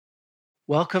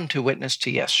Welcome to Witness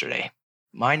to Yesterday.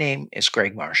 My name is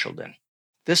Greg Marshallden.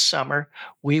 This summer,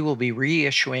 we will be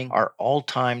reissuing our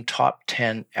all-time top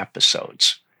 10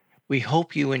 episodes. We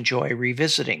hope you enjoy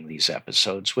revisiting these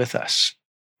episodes with us.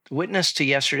 The Witness to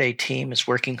Yesterday team is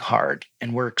working hard,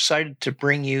 and we're excited to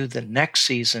bring you the next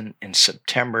season in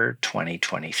September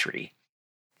 2023.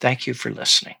 Thank you for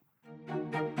listening.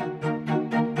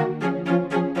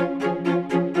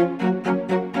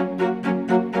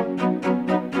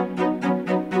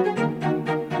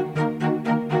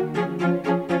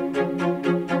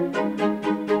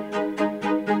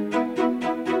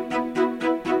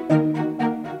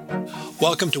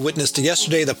 Welcome to Witness to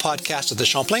Yesterday, the podcast of the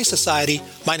Champlain Society.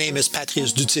 My name is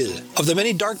Patrice Dutil. Of the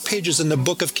many dark pages in the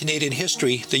book of Canadian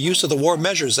history, the use of the War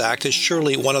Measures Act is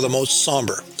surely one of the most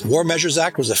somber. The War Measures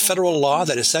Act was a federal law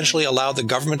that essentially allowed the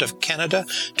government of Canada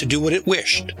to do what it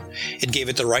wished. It gave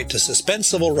it the right to suspend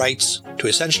civil rights, to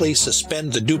essentially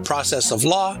suspend the due process of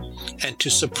law, and to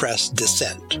suppress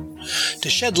dissent. To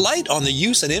shed light on the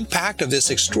use and impact of this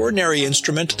extraordinary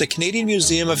instrument, the Canadian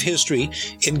Museum of History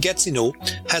in Gatineau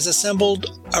has assembled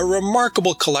a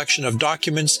remarkable collection of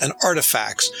documents and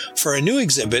artifacts for a new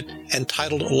exhibit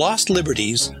entitled Lost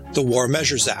Liberties, the War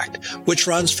Measures Act, which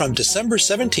runs from December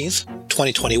 17th,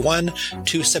 2021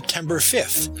 to September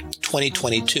 5th,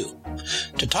 2022.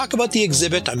 To talk about the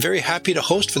exhibit, I'm very happy to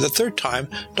host for the third time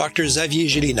Dr. Xavier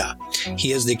Gélinas.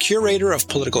 He is the Curator of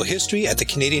Political History at the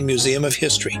Canadian Museum of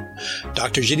History.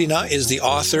 Dr. Gélinas is the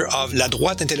author of La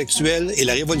droite intellectuelle et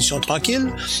la révolution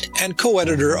tranquille and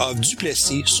co-editor of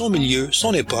Duplessis, Son milieu,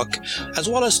 son époque, as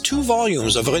well as 2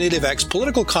 volumes of René Lévesque's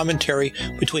political commentary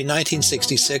between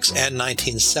 1966 and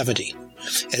 1970.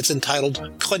 It's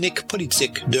entitled Chronique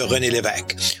politique de René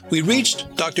Lévesque. We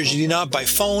reached Dr. Gélinas by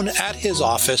phone at his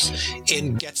office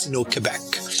in Gatineau, Quebec.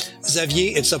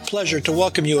 Xavier, it's a pleasure to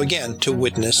welcome you again to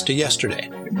Witness to Yesterday.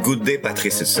 Good day,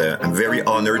 Patrice. I'm very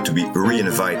honored to be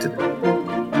re-invited.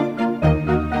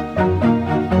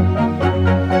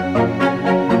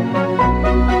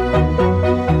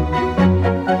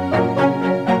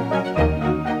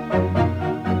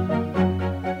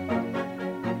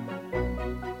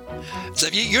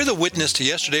 Xavier, you're the witness to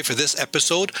yesterday for this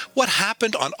episode. What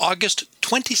happened on August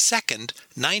 22nd,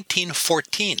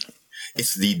 1914?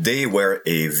 It's the day where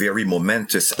a very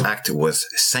momentous act was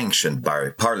sanctioned by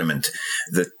Parliament.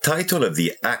 The title of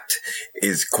the act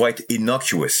is quite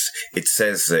innocuous. It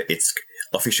says it's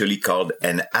officially called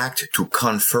an act to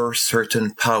confer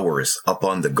certain powers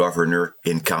upon the governor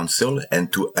in council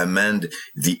and to amend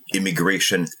the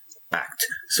Immigration Act.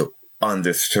 So on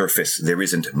the surface, there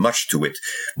isn't much to it,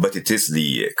 but it is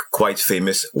the quite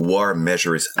famous War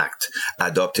Measures Act,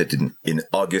 adopted in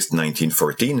August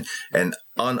 1914 and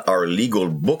on our legal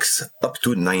books up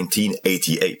to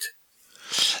 1988.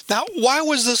 Now, why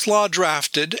was this law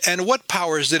drafted, and what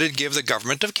powers did it give the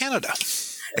government of Canada?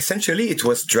 Essentially, it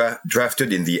was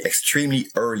drafted in the extremely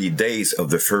early days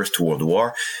of the First World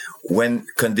War, when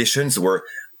conditions were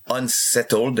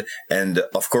unsettled and,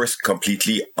 of course,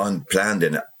 completely unplanned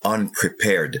and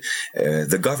unprepared.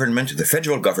 The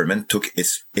federal government took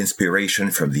its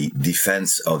inspiration from the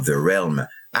Defense of the Realm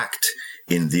Act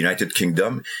in the United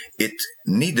Kingdom. It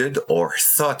needed, or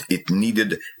thought it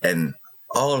needed, an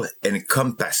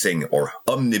all-encompassing or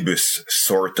omnibus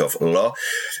sort of law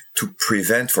to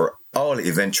prevent for all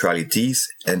eventualities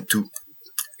and to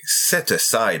set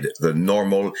aside the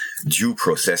normal due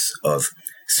process of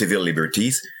civil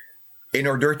liberties in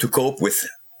order to cope with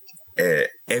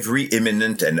every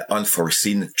imminent and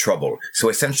unforeseen trouble. So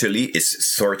essentially, it's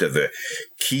sort of a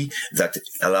key that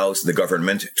allows the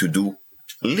government to do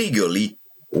legally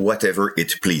whatever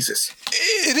it pleases.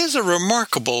 It is a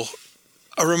remarkable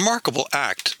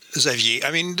act, Xavier.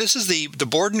 I mean, this is the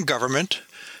Borden government.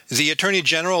 The Attorney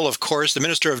General, of course, the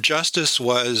Minister of Justice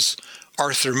was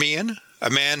Arthur Meehan, a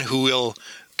man who will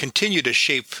continue to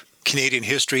shape Canadian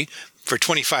history for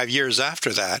 25 years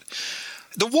after that.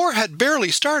 The war had barely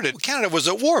started. Canada was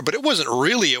at war, but it wasn't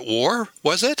really at war,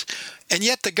 was it? And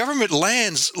yet the government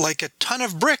lands like a ton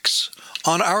of bricks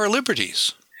on our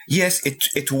liberties. Yes,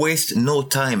 it wastes no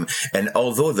time. And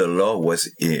although the law was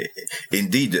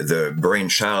indeed the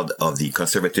brainchild of the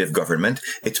Conservative government,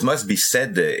 it must be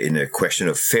said in a question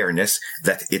of fairness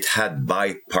that it had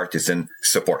bipartisan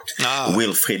support.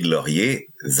 Wilfrid Laurier,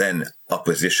 then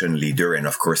opposition leader and,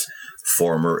 of course,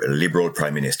 former Liberal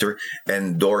Prime Minister,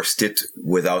 endorsed it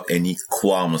without any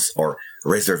qualms or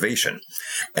reservation.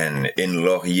 And in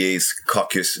Laurier's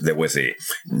caucus, there was a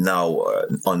now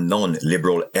unknown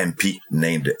Liberal MP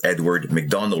named Edward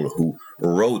MacDonald who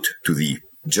wrote to the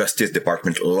Justice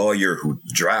Department lawyer who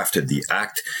drafted the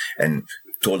act and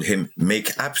told him,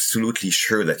 make absolutely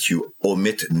sure that you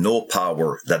omit no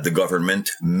power that the government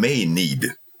may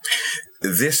need.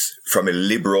 This from a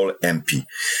liberal MP.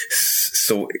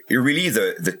 So really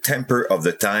the temper of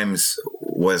the times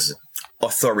was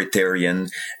authoritarian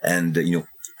and,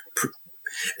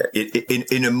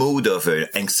 in a mood of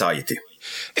anxiety.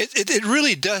 It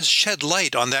really does shed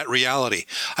light on that reality.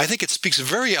 I think it speaks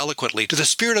very eloquently to the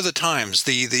spirit of the times.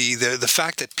 The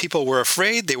fact that people were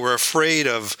afraid. They were afraid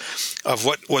of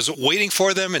what was waiting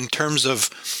for them in terms of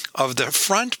the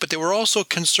front, but they were also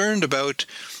concerned about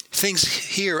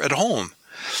things here at home.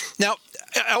 Now,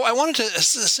 I wanted to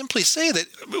simply say that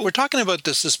we're talking about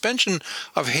the suspension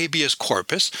of habeas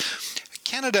corpus.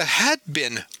 Canada had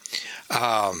been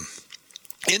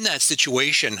in that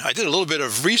situation. I did a little bit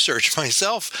of research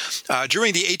myself.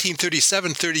 During the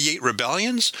 1837-38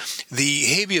 rebellions, the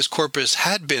habeas corpus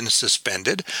had been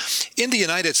suspended. In the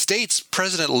United States,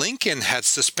 President Lincoln had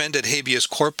suspended habeas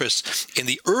corpus in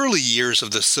the early years of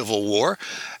the Civil War.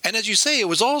 And as you say, it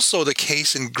was also the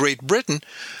case in Great Britain.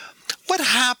 What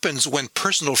happens when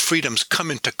personal freedoms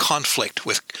come into conflict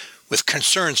with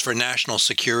concerns for national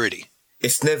security?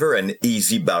 It's never an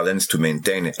easy balance to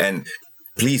maintain, and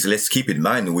please, let's keep in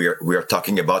mind we are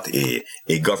talking about a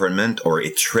government or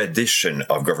a tradition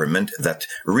of government that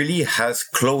really has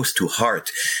close to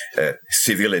heart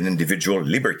civil and individual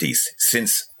liberties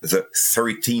since the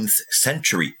 13th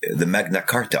century, the Magna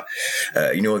Carta.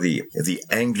 The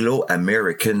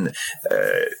Anglo-American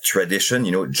tradition,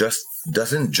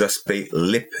 doesn't just pay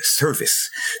lip service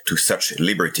to such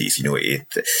liberties.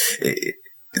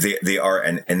 They are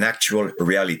an actual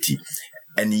reality.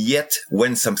 And yet,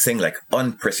 when something like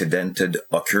unprecedented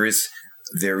occurs,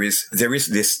 there is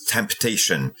this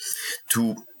temptation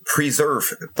to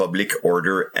preserve public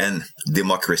order and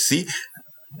democracy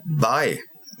by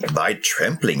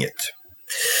trampling it.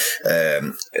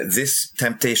 This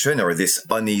temptation or this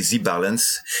uneasy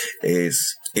balance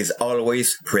is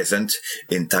always present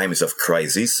in times of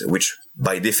crisis, which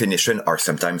by definition are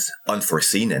sometimes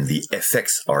unforeseen, and the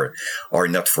effects are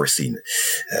not foreseen.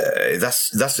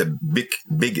 That's a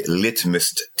big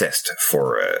litmus test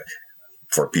for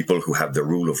people who have the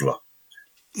rule of law.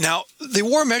 Now, the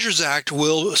War Measures Act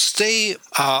will stay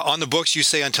on the books, you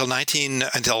say, until late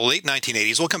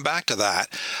 1980s. We'll come back to that.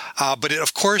 But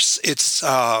of course, it's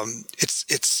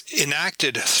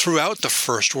enacted throughout the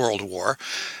First World War.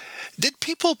 Did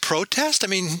people protest? I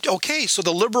mean, okay, so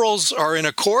the Liberals are in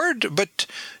accord, but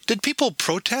did people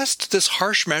protest this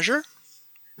harsh measure?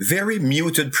 Very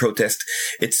muted protest.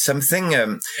 It's something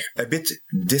a bit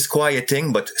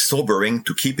disquieting but sobering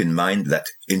to keep in mind that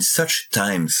in such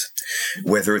times,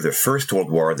 whether the First World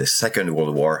War, the Second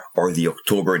World War, or the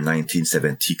October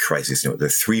 1970 crisis, the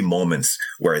three moments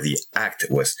where the act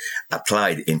was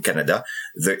applied in Canada,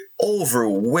 the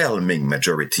overwhelming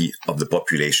majority of the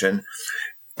population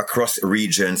across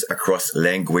regions, across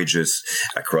languages,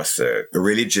 across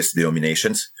religious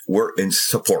denominations were in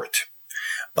support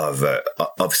of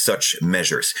such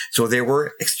measures. So there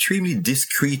were extremely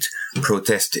discreet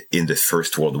protests in the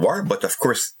First World War, but of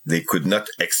course they could not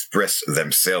express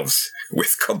themselves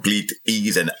with complete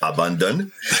ease and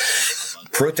abandon.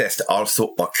 Protests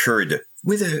also occurred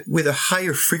with a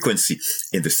higher frequency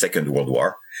in the Second World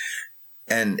War,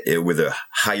 and with a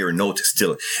higher note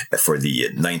still for the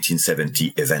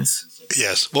 1970 events.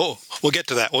 Yes, we'll get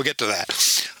to that.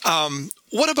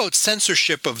 What about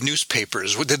censorship of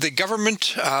newspapers? Did the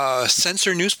government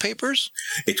censor newspapers?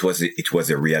 It was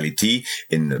a reality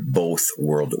in both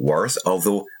world wars,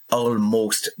 although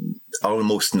almost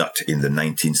not in the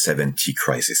 1970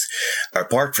 crisis.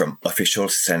 Apart from official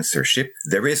censorship,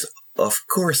 there is, of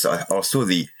course, also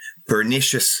the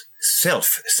pernicious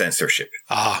self-censorship.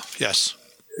 Ah, yes.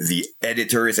 The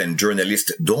editors and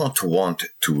journalists don't want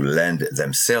to land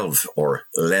themselves or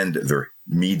land their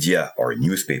media or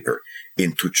newspaper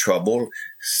into trouble,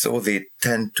 so they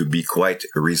tend to be quite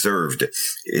reserved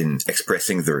in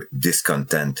expressing their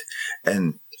discontent.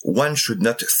 And one should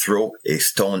not throw a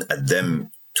stone at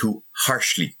them too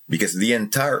harshly, because the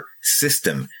entire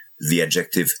system, the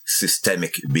adjective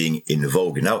systemic being in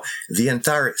vogue now, the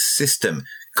entire system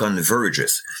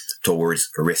converges towards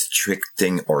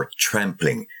restricting or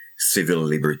trampling civil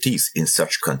liberties in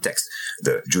such context.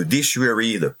 The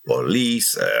judiciary, the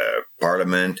police,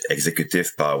 parliament,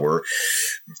 executive power,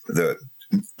 the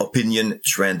opinion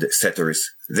trend setters,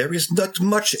 there is not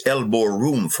much elbow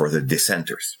room for the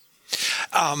dissenters.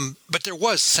 But there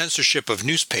was censorship of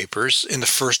newspapers in the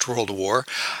First World War,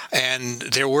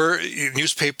 and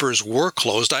newspapers were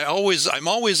closed. I'm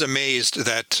always amazed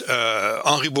that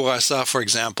Henri Bourassa, for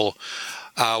example,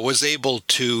 was able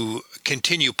to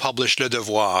continue publish Le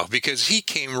Devoir, because he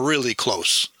came really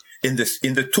close. In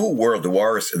the two world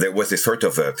wars, there was a sort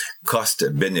of a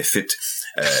cost-benefit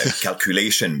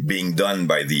calculation being done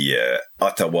by the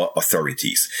Ottawa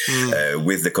authorities,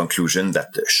 with the conclusion that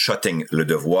shutting Le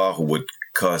Devoir would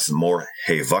cause more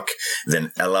havoc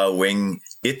than allowing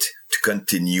it to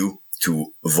continue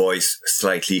to voice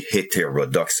slightly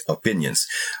heterodox opinions.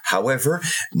 However,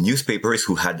 newspapers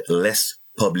who had less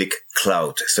public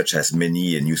clout, such as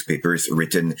many newspapers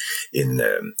written in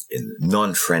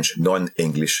non-French,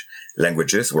 non-English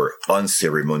languages, were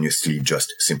unceremoniously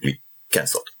just simply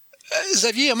cancelled.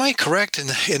 Xavier, am I correct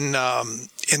in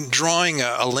drawing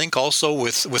a link also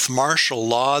with martial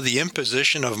law, the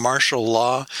imposition of martial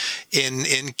law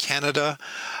in Canada?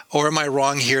 Or am I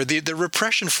wrong here? The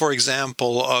repression, for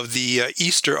example, of the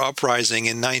Easter uprising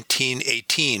in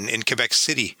 1918 in Quebec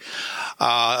City.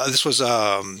 This was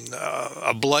a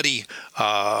bloody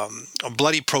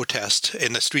protest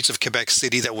in the streets of Quebec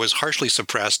City that was harshly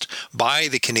suppressed by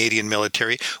the Canadian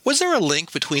military. Was there a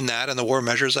link between that and the War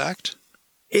Measures Act?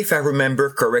 If I remember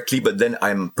correctly, but then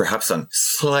I'm perhaps on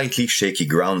slightly shaky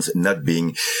grounds, not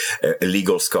being a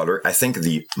legal scholar. I think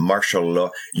the martial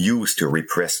law used to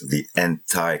repress the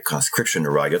anti-conscription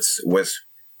riots was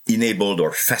enabled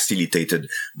or facilitated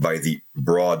by the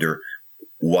broader,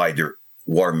 wider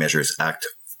War Measures Act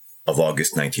of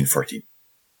August 1940.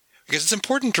 Because it's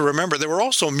important to remember there were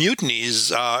also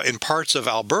mutinies in parts of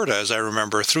Alberta, as I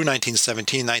remember, through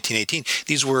 1917, 1918.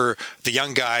 These were the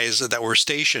young guys that were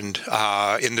stationed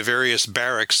in the various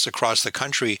barracks across the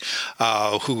country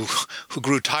who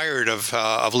grew tired of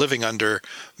living under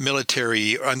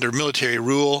military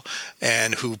rule,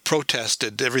 and who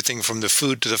protested everything from the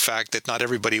food to the fact that not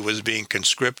everybody was being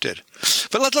conscripted.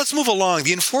 But let's move along.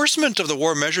 The enforcement of the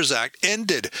War Measures Act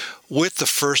ended with the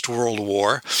First World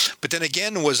War, but then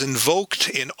again was invoked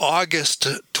on August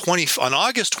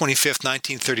 25th,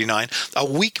 1939, a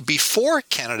week before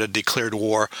Canada declared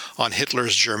war on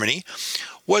Hitler's Germany.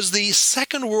 Was the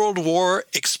Second World War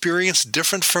experience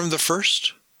different from the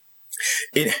first?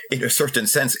 In a certain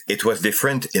sense, it was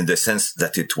different in the sense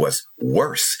that it was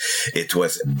worse. It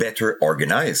was better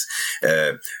organized.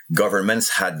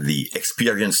 Governments had the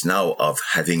experience now of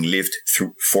having lived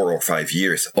through 4 or 5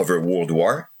 years of a world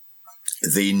war.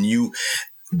 They knew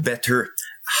better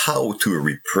how to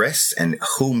repress and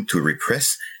whom to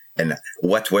repress and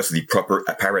what was the proper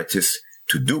apparatus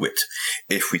to do it.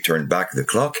 If we turn back the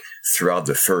clock, throughout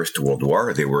the First World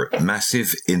War, there were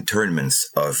massive internments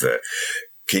of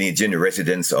Canadian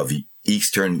residents of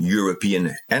Eastern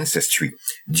European ancestry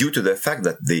due to the fact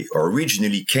that they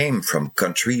originally came from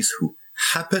countries who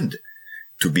happened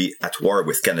to be at war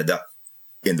with Canada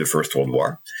in the First World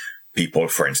War. People,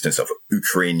 for instance, of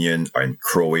Ukrainian and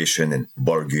Croatian and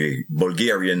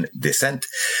Bulgarian descent.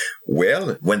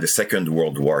 Well, when the Second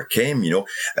World War came,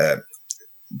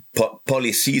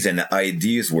 policies and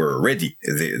ideas were ready.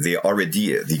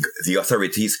 The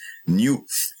authorities knew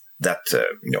that,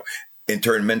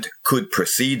 internment could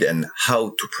proceed and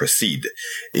how to proceed.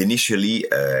 Initially,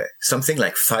 something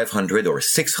like 500 or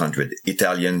 600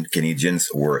 Italian Canadians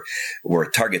were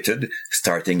targeted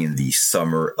starting in the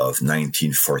summer of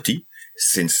 1940,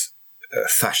 since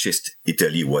fascist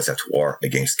Italy was at war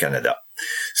against Canada.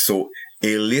 So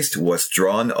a list was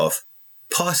drawn of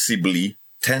possibly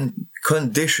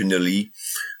conditionally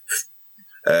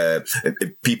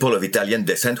people of Italian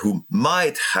descent who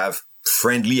might have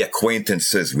friendly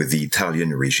acquaintances with the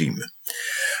Italian regime.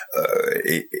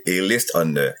 A list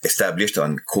established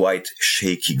on quite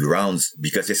shaky grounds,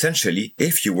 because essentially,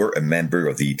 if you were a member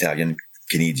of the Italian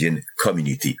Canadian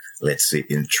community, let's say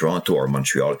in Toronto or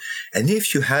Montreal, and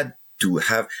if you had to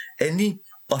have any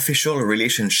official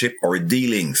relationship or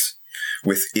dealings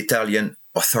with Italian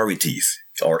authorities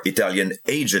or Italian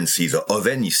agencies of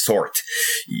any sort,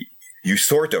 you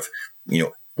sort of,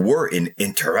 were in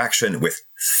interaction with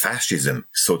fascism,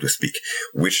 so to speak,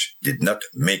 which did not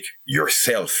make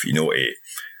yourself,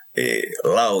 a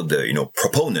loud,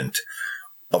 proponent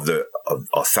of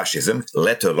fascism,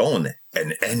 let alone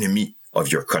an enemy of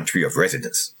your country of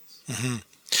residence. Mm-hmm.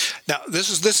 Now, this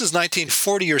is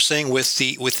 1940. You're saying with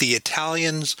the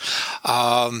Italians.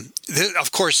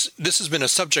 Of course, this has been a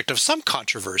subject of some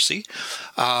controversy.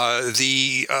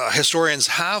 The historians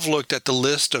have looked at the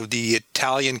list of the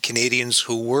Italian Canadians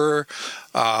who were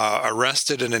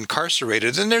arrested and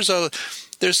incarcerated, and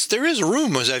there is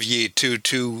room, Xavier,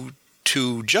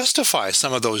 to justify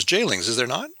some of those jailings. Is there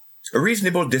not?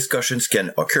 Reasonable discussions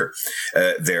can occur.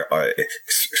 There are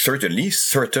certainly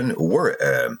certain were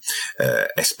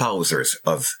espousers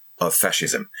of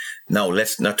fascism. Now,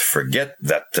 let's not forget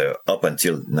that up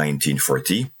until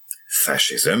 1940,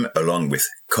 fascism, along with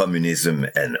communism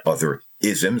and other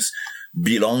isms,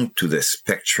 belonged to the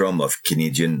spectrum of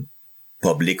Canadian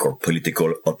public or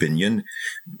political opinion,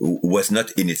 was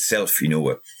not in itself,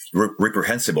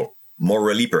 reprehensible.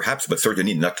 Morally, perhaps, but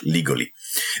certainly not legally.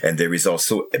 And there is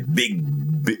also a big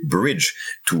bridge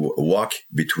to walk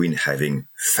between having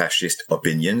fascist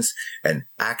opinions and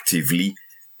actively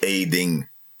aiding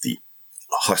the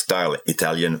hostile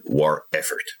Italian war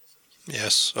effort.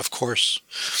 Yes, of course.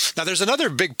 Now, there's another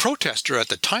big protester at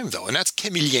the time, though, and that's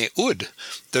Camillien Houde,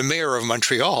 the mayor of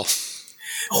Montreal.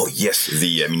 Oh yes,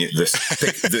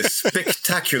 the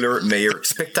spectacular mayor,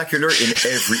 spectacular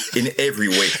in every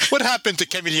way. What happened to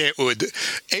Camillien Houde?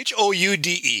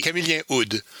 Houde, Camillien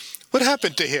Houde. What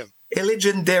happened to him? A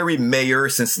legendary mayor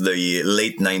since the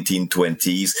late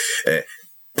 1920s,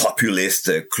 populist,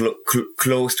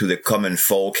 close to the common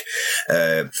folk,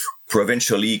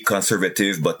 provincially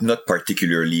conservative, but not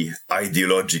particularly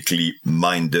ideologically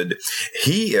minded.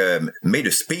 He made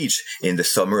a speech in the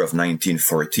summer of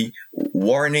 1940,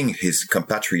 warning his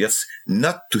compatriots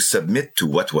not to submit to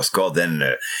what was called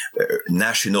then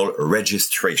national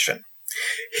registration.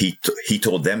 He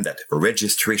told them that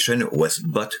registration was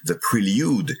but the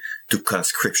prelude to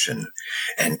conscription.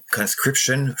 And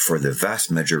conscription for the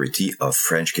vast majority of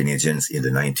French Canadians in the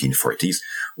 1940s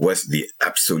was the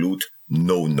absolute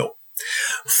no-no.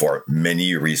 For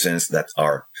many reasons that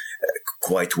are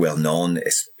quite well known,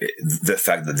 the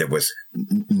fact that there was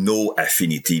no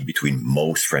affinity between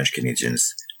most French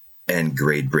Canadians and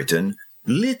Great Britain,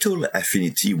 little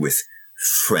affinity with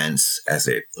France as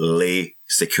a lay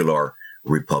secular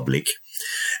republic,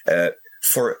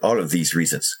 for all of these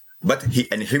reasons. But he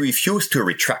refused to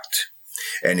retract.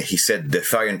 And he said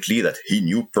defiantly that he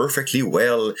knew perfectly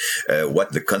well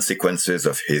what the consequences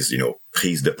of his,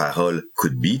 prise de parole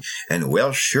could be. And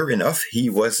well, sure enough, he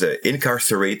was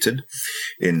incarcerated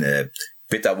in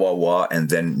Petawawa and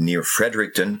then near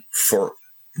Fredericton for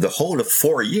the whole of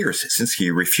 4 years since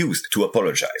he refused to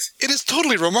apologize. It is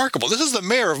totally remarkable. This is the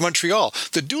mayor of Montreal,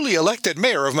 the duly elected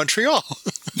mayor of Montreal.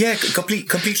 Yeah,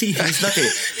 completely. He's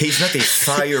not a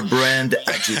firebrand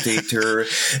agitator.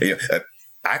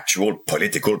 Actual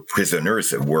political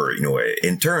prisoners were,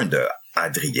 interned.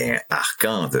 Adrien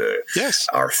Arcan,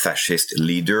 our fascist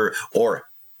leader, or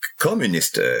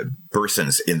communist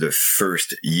persons in the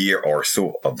first year or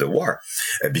so of the war,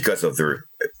 because of the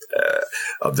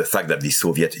fact that the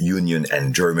Soviet Union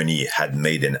and Germany had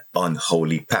made an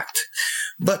unholy pact.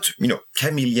 But,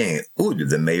 Camillien Houde,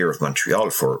 the mayor of Montreal,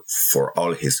 for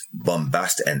all his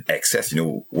bombast and excess,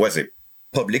 was a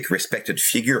public respected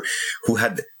figure who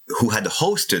had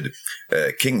hosted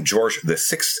King George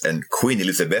VI and Queen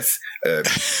Elizabeth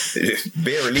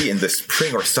barely in the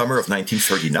spring or summer of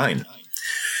 1939.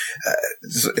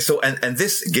 And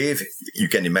this gave, you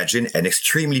can imagine, an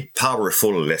extremely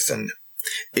powerful lesson.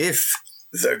 If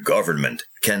the government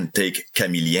can take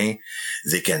Camillien,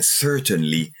 they can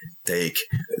certainly take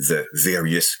the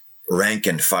various rank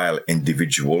and file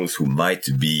individuals who might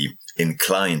be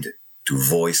inclined to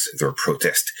voice their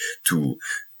protest too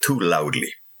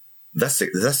loudly. That's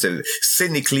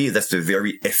cynically, that's the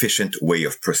very efficient way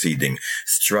of proceeding.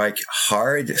 Strike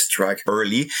hard, strike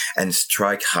early, and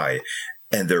strike high,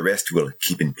 and the rest will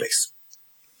keep in place.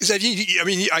 I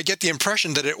get the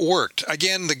impression that it worked.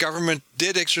 Again, the government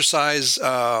did exercise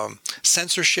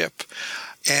censorship.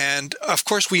 And of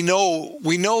course, we know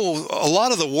a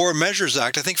lot of the War Measures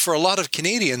Act. I think for a lot of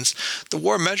Canadians, the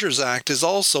War Measures Act is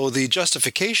also the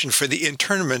justification for the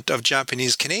internment of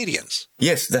Japanese Canadians.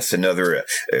 Yes, that's another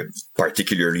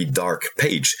particularly dark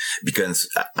page, because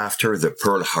after the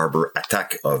Pearl Harbor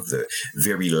attack of the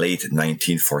very late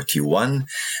 1941,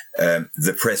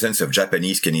 the presence of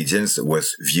Japanese Canadians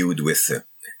was viewed with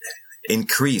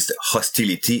increased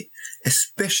hostility,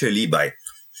 especially by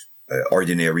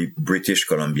ordinary British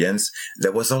Columbians.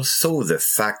 There was also the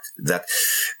fact that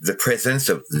the presence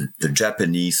of the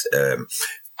Japanese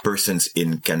persons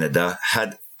in Canada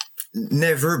had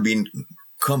never been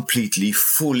completely,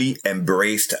 fully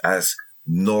embraced as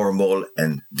normal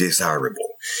and desirable.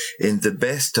 In the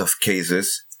best of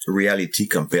cases, reality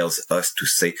compels us to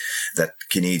say that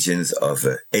Canadians of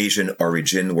Asian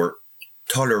origin were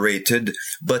tolerated,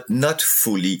 but not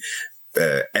fully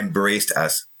embraced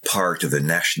as part of the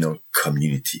national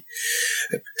community.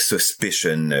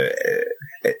 Suspicion,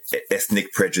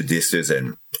 ethnic prejudices,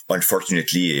 and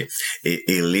unfortunately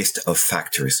a list of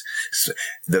factors. So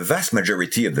the vast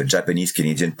majority of the Japanese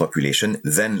Canadian population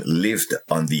then lived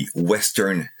on the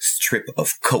western strip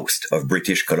of coast of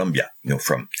British Columbia,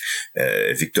 from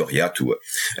Victoria to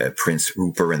Prince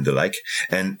Rupert and the like,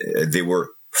 and they were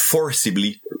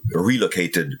forcibly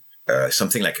relocated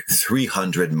something like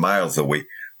 300 miles away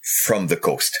from the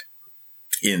coast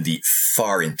in the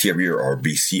far interior of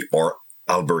BC or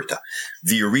Alberta.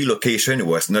 The relocation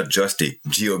was not just a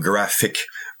geographic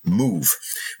move,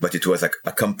 but it was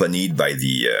accompanied by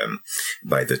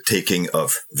the taking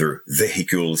of their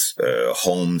vehicles,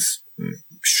 homes,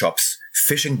 shops,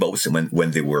 fishing boats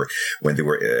when they were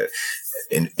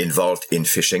involved in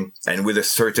fishing, and with a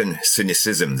certain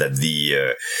cynicism that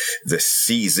the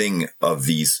seizing of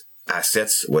these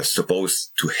assets was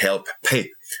supposed to help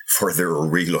pay for their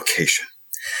relocation.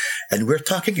 And we're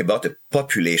talking about a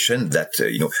population that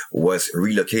was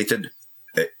relocated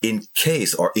in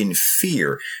case or in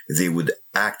fear they would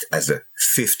act as a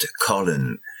fifth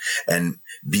column and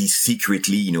be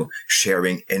secretly,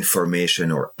 sharing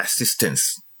information or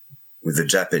assistance with the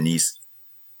Japanese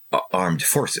armed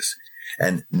forces.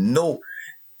 And no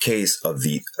case of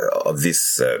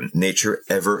this nature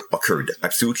ever occurred.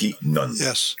 Absolutely none.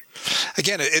 Yes.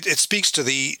 Again, it speaks to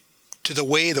the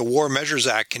way the War Measures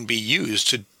Act can be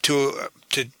used to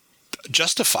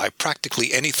justify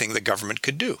practically anything the government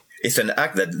could do. It's an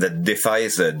act that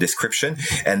defies description,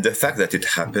 and the fact that it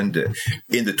happened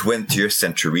in the 20th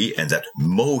century and that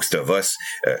most of us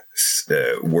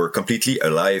were completely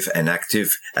alive and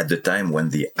active at the time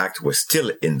when the act was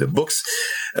still in the books,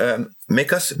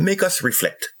 make us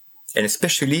reflect, and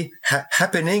especially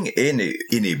happening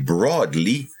in a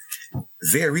broadly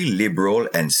very liberal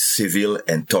and civil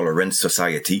and tolerant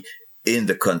society in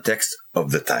the context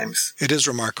of the times. It is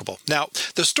remarkable. Now,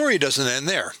 the story doesn't end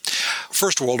there.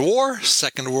 First World War,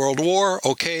 Second World War,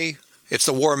 okay, it's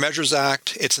the War Measures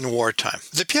Act, it's in wartime.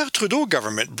 The Pierre Trudeau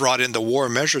government brought in the War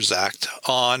Measures Act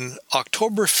on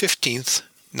October 15th,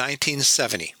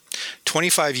 1970,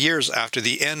 25 years after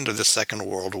the end of the Second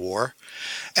World War,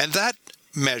 and that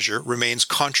measure remains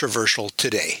controversial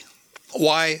today.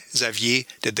 Why, Xavier,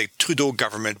 did the Trudeau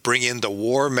government bring in the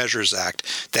War Measures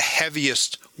Act, the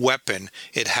heaviest weapon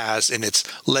it has in its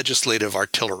legislative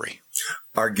artillery?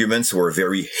 Arguments were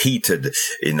very heated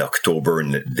in November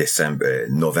and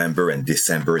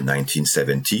December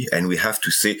 1970, and we have to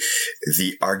say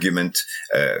the argument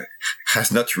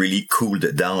has not really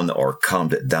cooled down or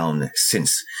calmed down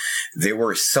since. There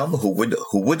were some who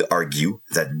would argue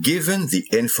that given the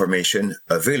information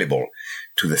available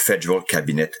to the federal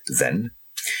cabinet then,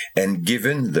 and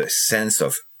given the sense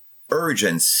of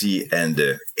urgency and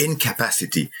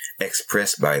incapacity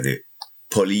expressed by the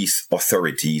police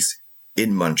authorities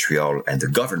in Montreal and the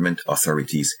government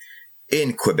authorities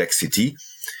in Quebec City,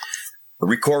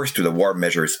 recourse to the War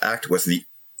Measures Act was the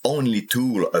only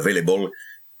tool available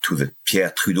to the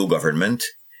Pierre Trudeau government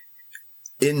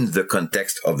in the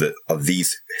context of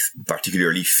these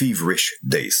particularly feverish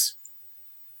days.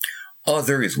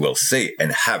 Others will say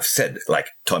and have said, like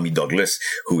Tommy Douglas,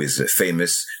 who is a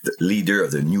famous leader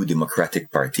of the New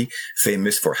Democratic Party,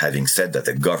 famous for having said that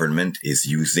the government is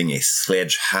using a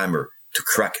sledgehammer to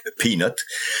crack a peanut.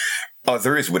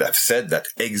 Others would have said that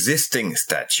existing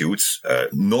statutes,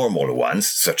 normal ones,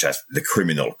 such as the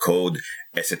Criminal Code,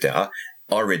 etc.,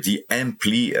 already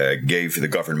amply gave the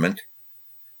government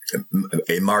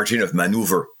a margin of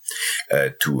maneuver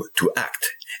to act.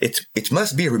 It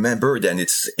must be remembered, and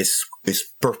it's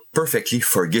perfectly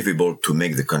forgivable to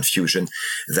make the confusion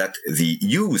that the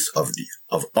use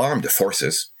of armed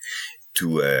forces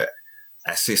to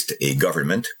assist a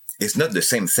government is not the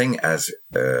same thing as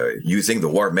using the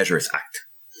War Measures Act.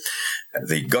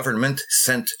 The government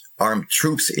sent armed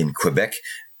troops in Quebec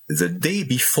the day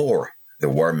before the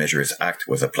War Measures Act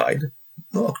was applied,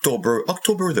 October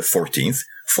the 14th,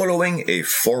 following a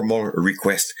formal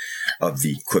request of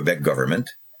the Quebec government,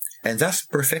 and that's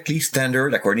perfectly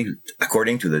standard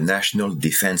according to the National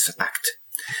Defense Act.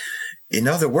 In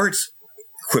other words,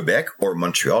 Quebec or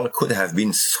Montreal could have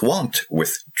been swamped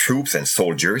with troops and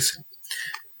soldiers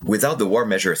without the War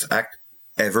Measures Act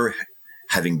ever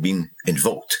having been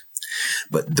invoked.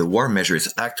 But the War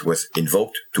Measures Act was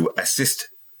invoked to assist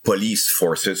police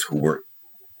forces who were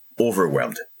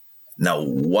overwhelmed. Now,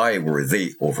 why were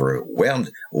they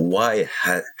overwhelmed? Why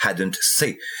hadn't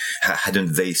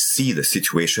they see the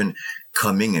situation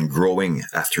coming and growing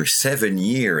after 7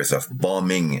 years of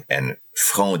bombing and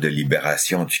Front de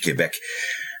Libération du Québec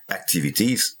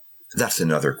activities? That's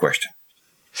another question.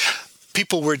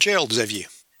 People were jailed, Xavier.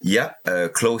 Yeah,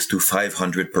 close to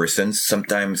 500 persons,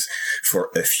 sometimes for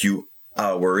a few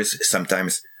hours,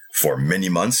 sometimes for many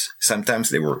months. Sometimes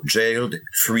they were jailed,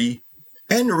 free,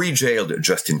 and rejailed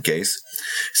just in case.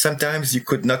 Sometimes you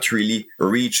could not really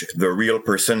reach the real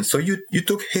person, so you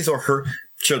took his or her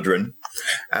children,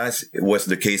 as was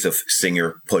the case of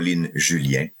singer Pauline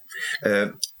Julien.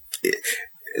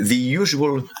 The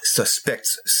usual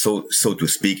suspects, so to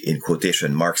speak, in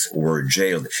quotation marks, were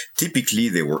jailed. Typically,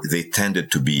 they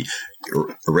tended to be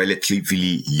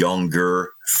relatively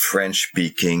younger,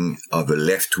 French-speaking, of a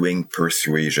left-wing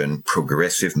persuasion,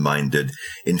 progressive-minded,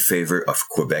 in favor of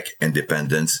Quebec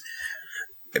independence,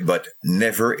 but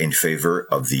never in favor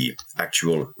of the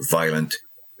actual violent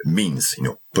means,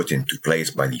 put into place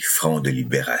by the Front de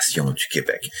Libération du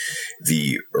Québec.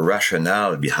 The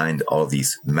rationale behind all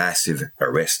these massive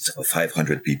arrests of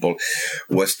 500 people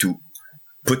was to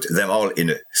put them all in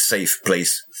a safe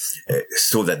place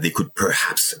so that they could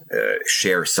perhaps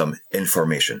share some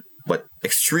information. But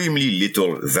extremely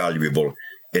little valuable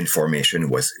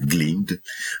information was gleaned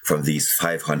from these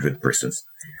 500 persons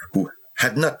who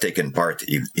had not taken part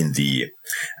in the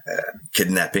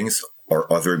kidnappings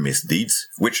or other misdeeds,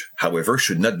 which, however,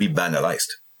 should not be banalized.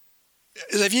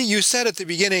 Xavier, you said at the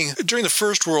beginning, during the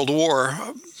First World War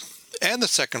and the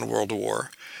Second World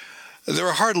War, there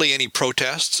were hardly any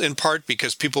protests, in part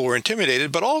because people were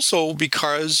intimidated, but also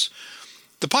because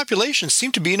the population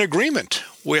seemed to be in agreement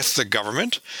with the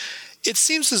government. It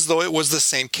seems as though it was the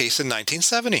same case in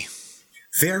 1970.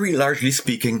 Very largely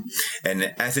speaking,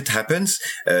 and as it happens,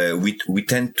 we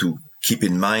tend to keep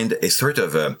in mind a sort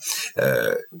of the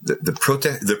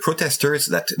protesters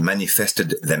that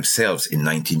manifested themselves in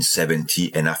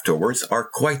 1970 and afterwards are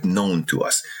quite known to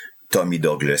us. Tommy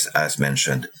Douglas, as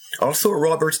mentioned. Also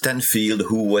Robert Stanfield,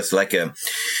 who was like a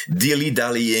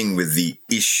dilly-dallying with the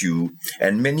issue,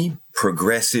 and many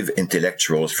progressive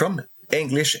intellectuals from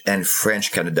English and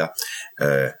French Canada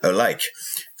alike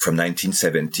from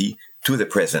 1970 to the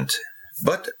present.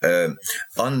 But in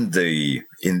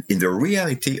the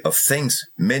reality of things,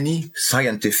 many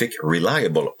scientific,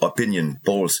 reliable opinion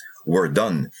polls were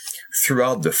done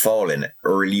throughout the fall and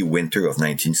early winter of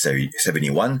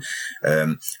 1971,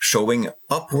 showing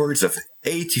upwards of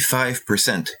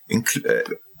 85%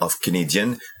 of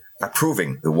Canadians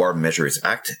approving the War Measures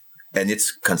Act and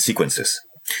its consequences.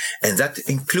 And that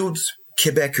includes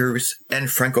Quebecers and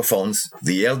Francophones,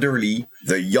 the elderly,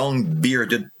 the young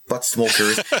bearded pot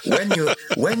smokers.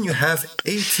 When you have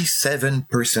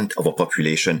 87% of a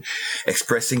population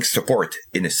expressing support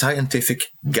in a scientific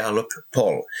Gallup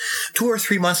poll, 2 or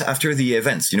 3 months after the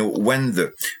events, when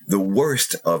the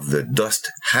worst of the dust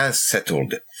has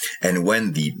settled, and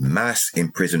when the mass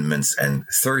imprisonments and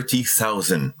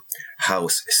 30,000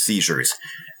 house seizures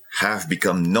have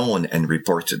become known and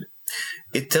reported,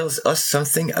 it tells us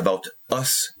something about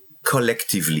us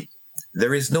collectively.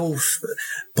 There is no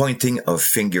pointing of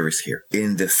fingers here.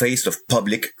 In the face of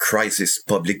public crisis,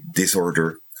 public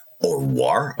disorder, or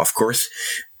war, of course,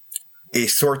 a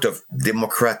sort of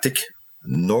democratic,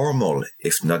 normal,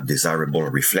 if not desirable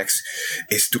reflex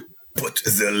is to put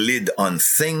the lid on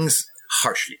things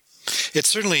harshly. It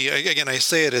certainly, again, I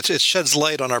say it sheds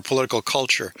light on our political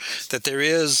culture, that there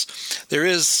is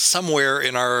somewhere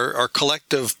in our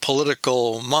collective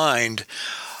political mind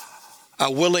a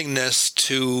willingness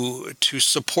to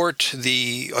support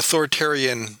the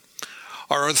authoritarian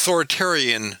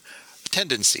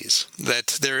tendencies,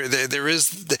 that there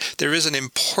is an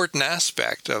important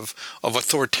aspect of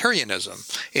authoritarianism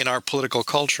in our political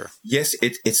culture. Yes,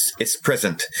 it's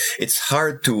present. It's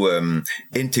hard to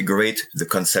integrate the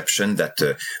conception that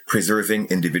preserving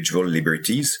individual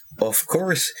liberties, of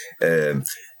course,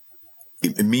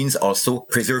 it means also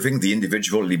preserving the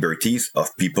individual liberties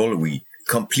of people we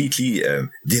completely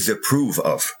disapprove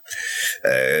of,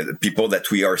 people that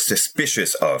we are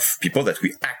suspicious of, people that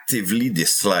we actively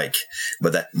dislike,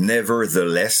 but that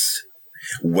nevertheless,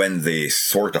 when they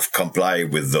sort of comply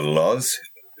with the laws,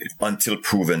 until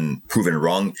proven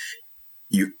wrong,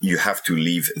 you have to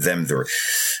leave them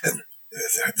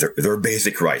their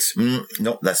basic rights.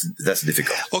 No, that's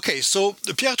difficult. Okay, so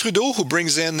Pierre Trudeau, who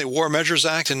brings in the War Measures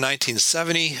Act in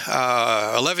 1970,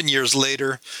 11 years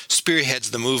later,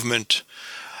 spearheads the movement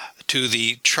to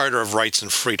the Charter of Rights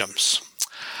and Freedoms,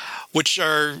 which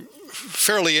are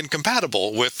fairly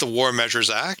incompatible with the War Measures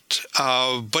Act,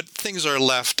 but things are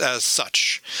left as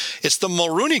such. It's the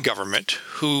Mulroney government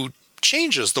who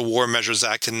changes the War Measures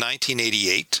Act in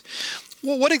 1988.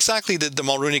 Well, what exactly did the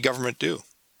Mulroney government do?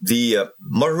 The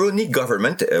Mulroney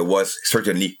government was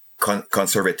certainly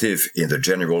conservative in the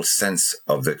general sense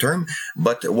of the term,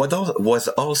 but was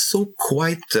also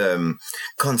quite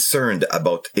concerned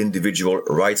about individual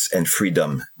rights and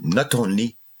freedom, not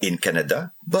only in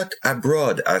Canada, but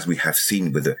abroad, as we have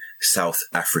seen with the South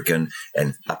African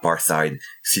and apartheid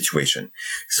situation.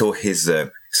 So his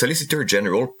Solicitor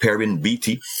General, Perrin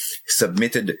Beatty,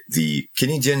 submitted the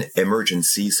Canadian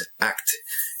Emergencies Act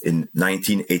in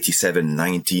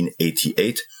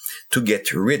 1987-1988 to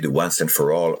get rid once and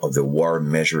for all of the War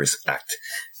Measures Act.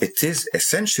 It is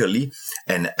essentially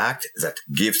an act that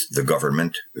gives the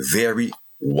government very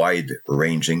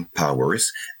wide-ranging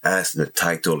powers, as the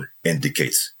title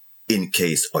indicates, in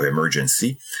case of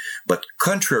emergency. But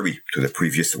contrary to the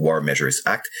previous War Measures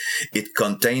Act, it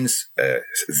contains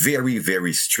very,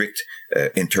 very strict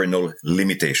internal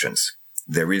limitations.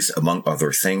 There is, among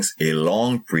other things, a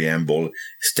long preamble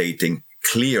stating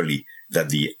clearly that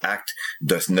the act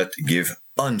does not give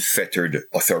unfettered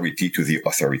authority to the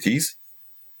authorities,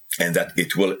 and that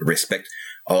it will respect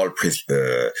all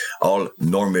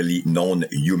normally known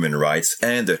human rights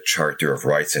and the Charter of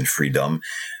Rights and Freedom,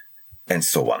 and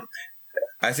so on.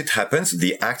 As it happens,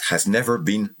 the act has never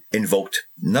been invoked,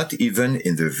 not even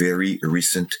in the very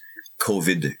recent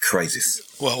COVID crisis.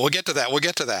 Well, we'll get to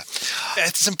that.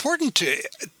 It's important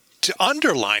to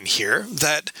underline here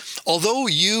that although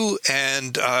you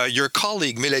and your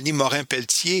colleague Mélanie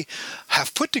Morin-Pelletier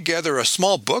have put together a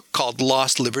small book called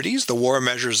Lost Liberties, the War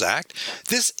Measures Act,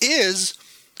 this is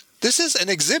an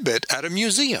exhibit at a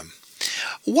museum.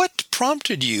 What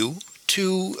prompted you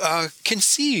to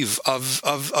conceive of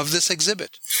this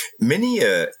exhibit? Many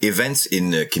events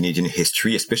in Canadian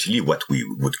history, especially what we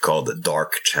would call the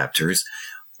dark chapters,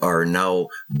 are now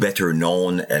better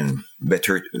known and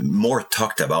more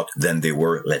talked about than they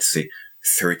were, let's say,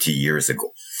 30 years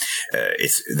ago.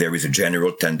 There is a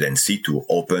general tendency to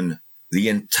open the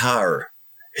entire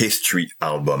history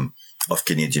album of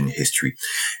Canadian history,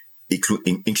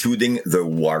 including the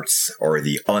warts or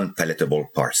the unpalatable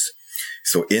parts.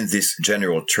 So in this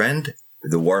general trend,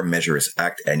 the War Measures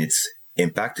Act and its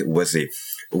impact was a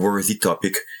worthy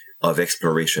topic of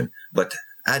exploration. But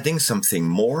adding something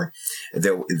more,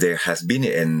 there has been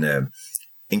an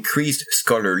increased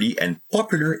scholarly and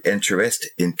popular interest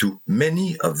into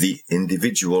many of the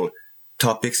individual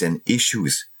topics and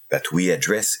issues that we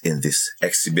address in this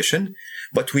exhibition,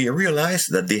 but we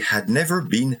realized that they had never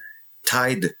been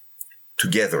tied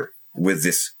together with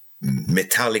this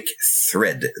metallic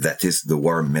thread that is the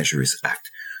War Measures Act.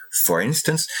 For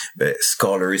instance,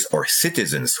 scholars or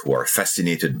citizens who are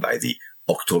fascinated by the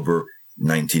October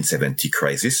 1970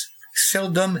 crisis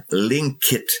seldom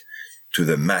link it to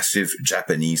the massive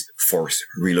Japanese forced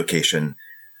relocation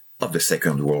of the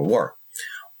Second World War,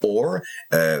 or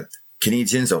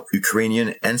Canadians of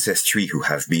Ukrainian ancestry who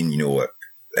have been,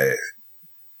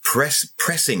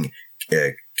 pressing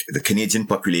the Canadian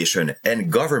population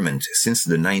and government since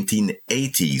the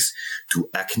 1980s to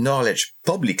acknowledge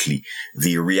publicly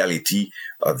the reality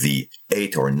of the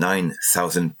 8,000 or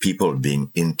 9,000 people being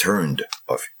interned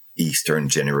of Eastern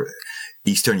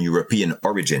European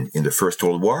origin in the First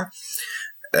World War,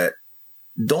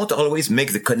 don't always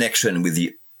make the connection with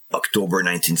the October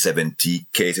 1970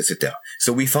 case, etc.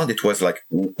 So we found it was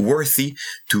worthy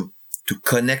to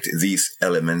connect these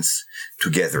elements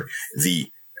together.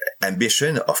 The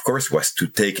ambition, of course, was to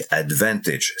take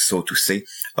advantage, so to say,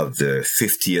 of the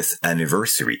 50th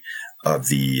anniversary of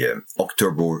the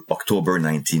October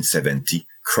 1970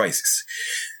 crisis.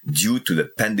 Due to the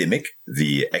pandemic,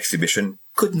 the exhibition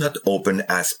could not open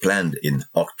as planned in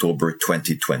October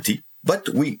 2020, but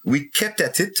we kept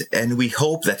at it, and we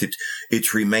hope that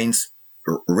it remains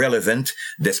relevant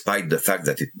despite the fact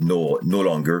that it no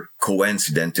longer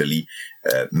coincidentally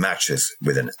matches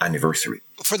with an anniversary.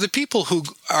 For the people who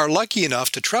are lucky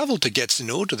enough to travel to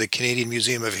Gatineau, to the Canadian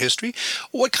Museum of History,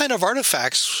 what kind of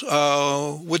artifacts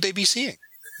would they be seeing?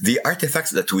 The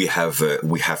artifacts that we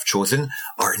have chosen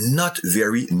are not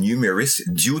very numerous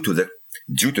due to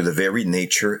the very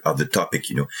nature of the topic.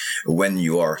 When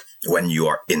you are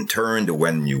interned,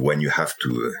 when you have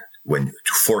to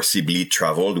forcibly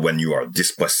traveled, when you are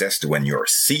dispossessed, when you are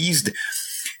seized,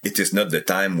 it is not the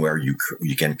time where you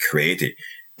can create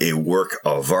a work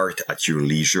of art at your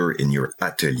leisure in your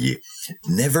atelier.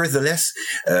 Nevertheless,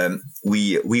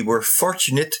 we were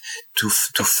fortunate to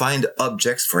find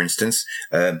objects, for instance,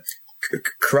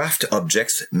 craft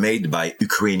objects made by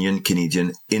Ukrainian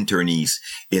Canadian internees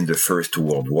in the First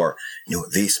World War.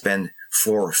 They spent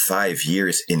 4 or 5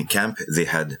 years in camp. They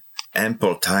had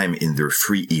ample time in their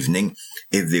free evening,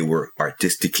 if they were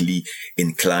artistically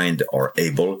inclined or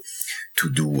able, to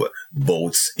do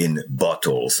boats in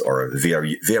bottles or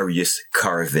various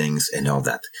carvings and all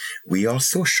that. We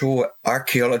also show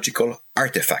archaeological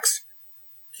artifacts.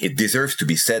 It deserves to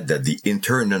be said that the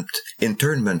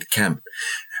internment camp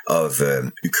of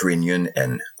Ukrainian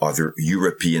and other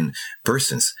European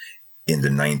persons in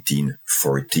the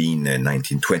 1914 and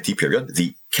 1920 period,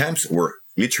 the camps were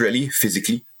literally,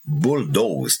 physically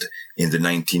bulldozed in the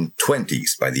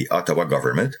 1920s by the Ottawa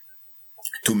government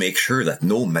to make sure that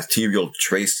no material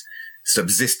trace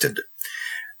subsisted.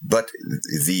 But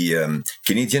the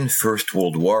Canadian First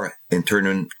World War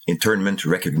Internment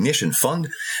Recognition Fund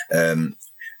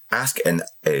asked an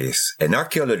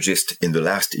archaeologist in the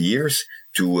last years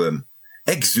to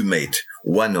exhumate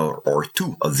one or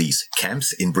two of these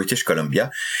camps in British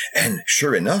Columbia. And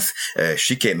sure enough,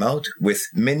 she came out with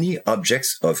many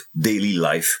objects of daily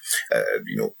life,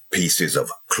 pieces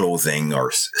of clothing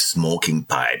or smoking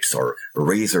pipes or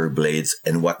razor blades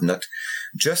and whatnot,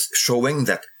 just showing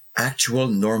that actual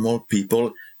normal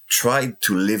people tried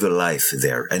to live a life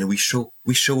there. And we show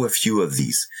a few of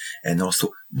these, and also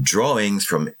drawings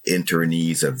from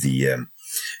internees of the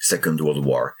Second World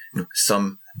War,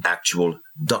 some actual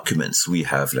documents we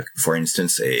have, like, for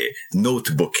instance, a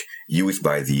notebook used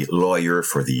by the lawyer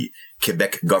for the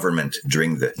Quebec government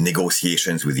during the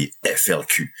negotiations with the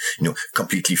FLQ,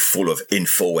 completely full of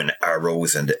info and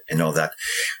arrows and all that.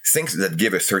 Things that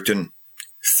give a certain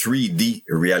 3D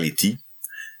reality.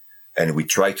 And we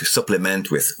try to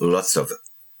supplement with lots of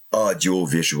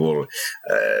audio-visual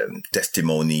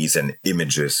testimonies and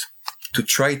images to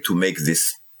try to make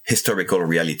this historical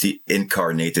reality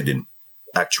incarnated in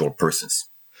actual persons.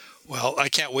 Well, I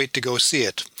can't wait to go see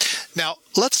it. Now,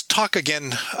 let's talk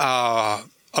again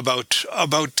about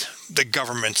the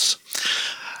governments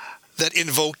that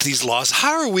invoked these laws.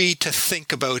 How are we to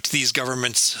think about these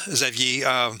governments,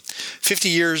 Xavier? 50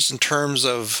 years in terms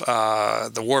of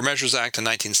the War Measures Act in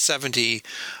 1970,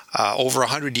 over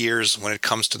 100 years when it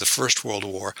comes to the First World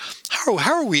War. How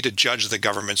are we to judge the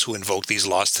governments who invoke these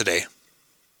laws today?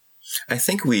 I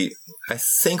think we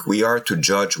are to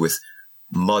judge with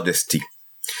modesty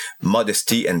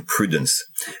and prudence,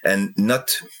 and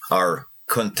not our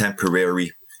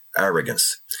contemporary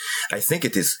arrogance. I think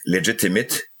it is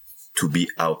legitimate to be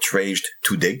outraged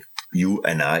today, you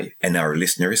and I and our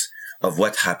listeners, of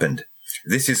what happened.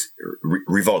 This is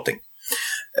revolting.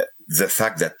 The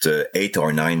fact that 8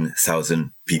 or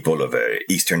 9,000 people of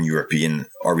Eastern European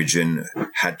origin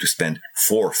had to spend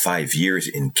 4 or 5 years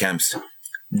in camps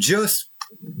just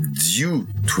due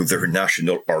to their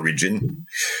national origin.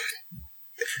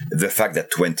 The fact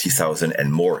that 20,000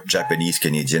 and more Japanese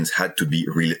Canadians had to be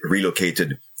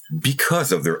relocated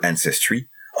because of their ancestry,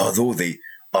 although they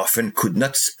often could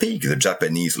not speak the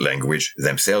Japanese language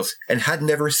themselves and had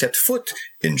never set foot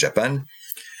in Japan,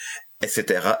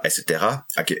 etc., etc.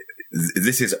 Okay,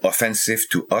 this is offensive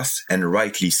to us, and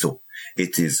rightly so.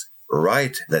 It is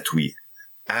right that we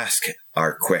ask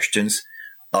our questions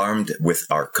armed with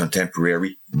our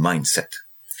contemporary mindset.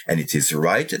 And it is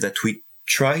right that we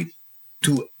try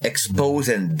to expose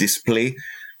and display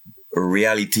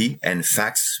reality and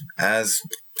facts as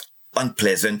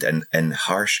unpleasant and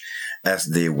harsh as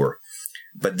they were.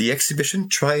 But the exhibition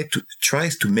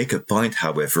tries to make a point,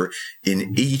 however,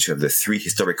 in each of the 3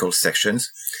 historical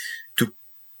sections, to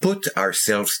put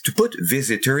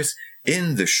visitors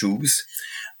in the shoes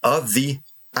of the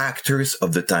actors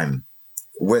of the time,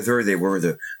 whether they were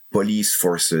the police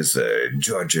forces,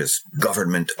 judges,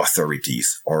 government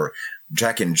authorities, or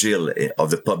Jack and Jill of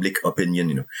the public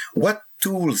opinion. What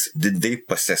tools did they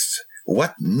possess?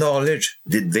 What knowledge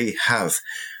did they have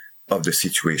of the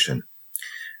situation?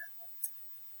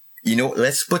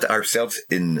 Let's put ourselves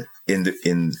in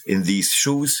these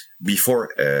shoes before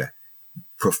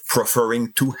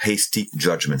preferring too hasty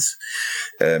judgments.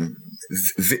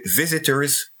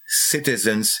 Visitors,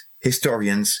 citizens,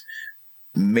 historians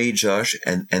may judge,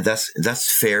 and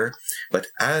that's fair. But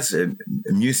as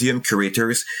museum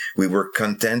curators, we were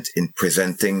content in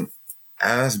presenting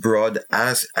as broad,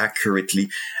 as accurately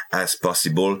as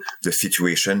possible the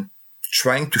situation,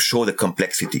 trying to show the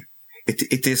complexity.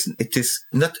 It is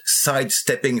not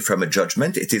sidestepping from a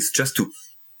judgment. It is just to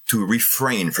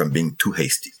refrain from being too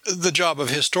hasty. The job of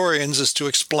historians is to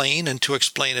explain, and to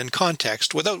explain in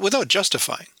context without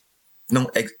justifying.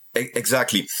 No,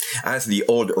 exactly. As the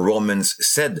old Romans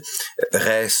said,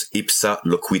 res ipsa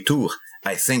loquitur.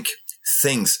 I think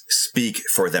things speak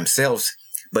for themselves.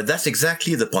 But that's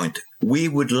exactly the point. We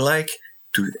would like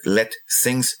to let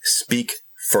things speak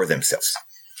for themselves.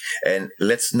 And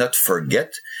let's not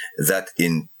forget that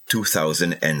in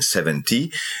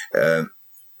 2070,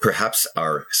 perhaps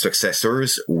our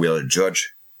successors will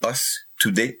judge us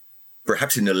today,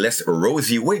 perhaps in a less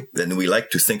rosy way than we like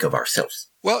to think of ourselves.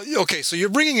 Well, okay, so you're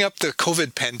bringing up the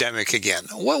COVID pandemic again.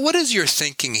 What is your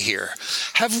thinking here?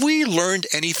 Have we learned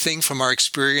anything from our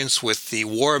experience with the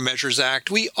War Measures Act?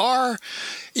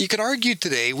 You could argue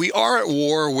today, we are at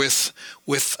war with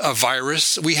a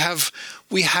virus. We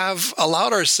have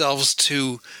allowed ourselves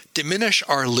to diminish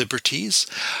our liberties.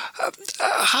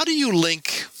 How do you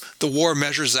link the War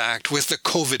Measures Act with the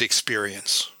COVID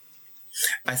experience?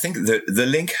 I think the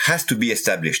link has to be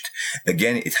established.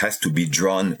 Again, it has to be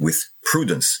drawn with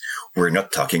prudence. We're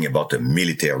not talking about a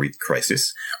military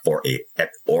crisis or a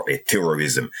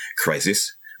terrorism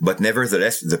crisis, but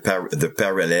nevertheless, the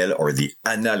parallel or the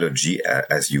analogy,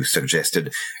 as you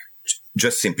suggested,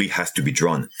 just simply has to be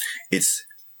drawn. It's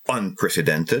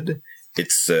unprecedented.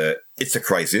 It's a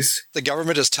crisis. The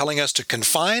government is telling us to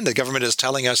confine. The government is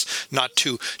telling us not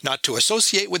to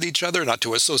associate with each other, not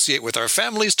to associate with our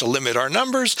families, to limit our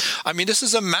numbers. I mean, this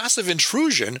is a massive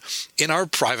intrusion in our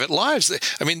private lives.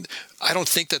 I mean, I don't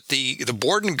think that the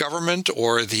Borden government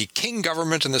or the King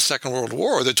government in the Second World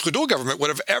War or the Trudeau government would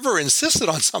have ever insisted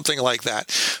on something like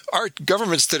that. Our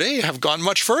governments today have gone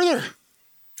much further.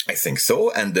 I think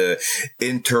so. And the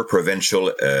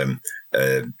interprovincial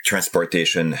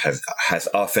transportation has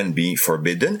often been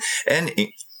forbidden, and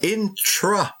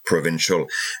intra-provincial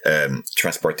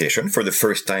transportation for the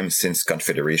first time since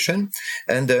Confederation.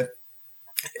 And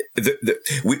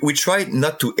we try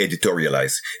not to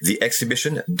editorialize. The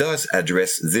exhibition does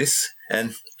address this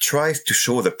and tries to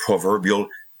show the proverbial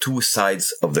two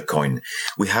sides of the coin.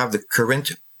 We have the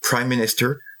current Prime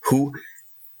Minister who,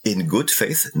 in good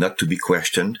faith, not to be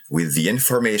questioned, with the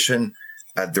information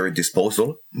at their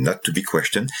disposal, not to be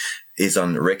questioned, is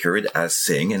on record as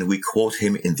saying, and we quote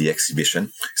him in the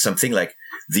exhibition, something like,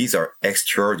 "These are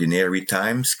extraordinary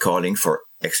times calling for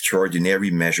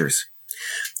extraordinary measures."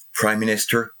 Prime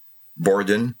Minister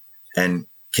Borden and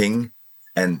King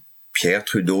and Pierre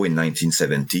Trudeau in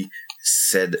 1970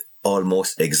 said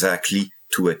almost exactly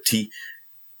to a T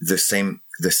the same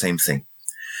thing.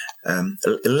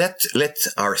 Let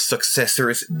our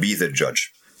successors be the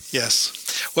judge. Yes.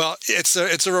 Well, it's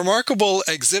a remarkable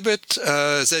exhibit,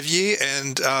 Xavier,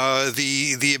 and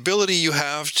the ability you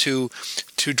have to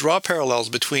draw parallels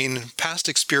between past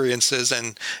experiences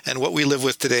and what we live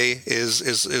with today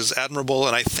is admirable,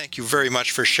 and I thank you very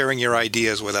much for sharing your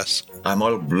ideas with us. I'm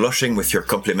all blushing with your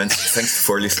compliments. Thanks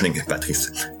for listening,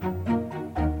 Patrice.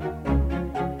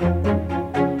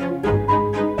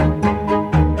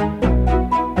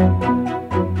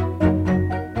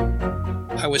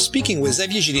 I was speaking with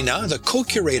Xavier Gélinas, the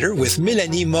co-curator with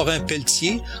Mélanie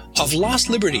Morin-Pelletier of Lost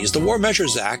Liberties, the War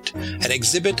Measures Act, an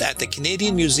exhibit at the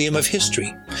Canadian Museum of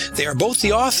History. They are both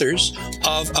the authors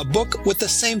of a book with the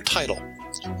same title,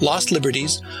 Lost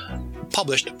Liberties,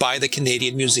 published by the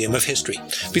Canadian Museum of History.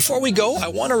 Before we go, I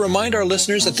want to remind our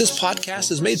listeners that this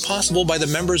podcast is made possible by the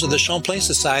members of the Champlain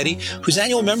Society, whose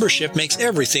annual membership makes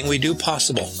everything we do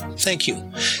possible. Thank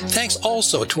you. Thanks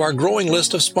also to our growing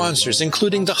list of sponsors,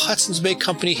 including the Hudson's Bay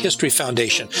Company History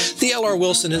Foundation, the L.R.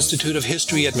 Wilson Institute of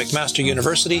History at McMaster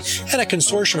University, and a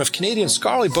consortium of Canadian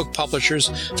scholarly book publishers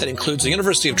that includes the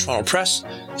University of Toronto Press,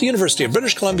 the University of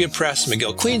British Columbia Press,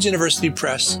 McGill Queen's University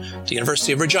Press, the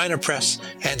University of Regina Press,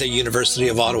 and the University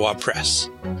of Ottawa Press.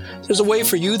 There's a way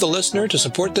for you, the listener, to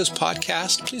support this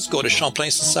podcast. Please go to Champlain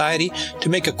Society to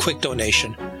make a quick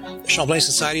donation. The Champlain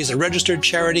Society is a registered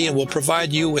charity and will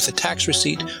provide you with a tax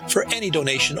receipt for any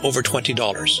donation over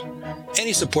 $20.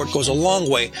 Any support goes a long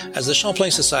way, as the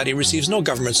Champlain Society receives no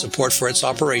government support for its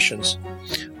operations,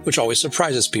 which always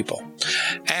surprises people.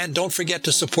 And don't forget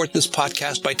to support this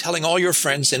podcast by telling all your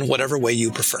friends in whatever way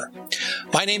you prefer.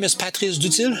 My name is Patrice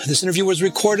Dutil. This interview was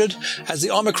recorded as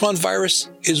the Omicron virus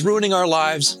is ruining our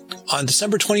lives on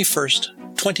December 21st,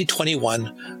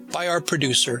 2021 by our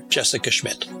producer, Jessica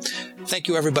Schmidt. Thank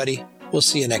you, everybody. We'll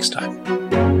see you next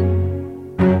time.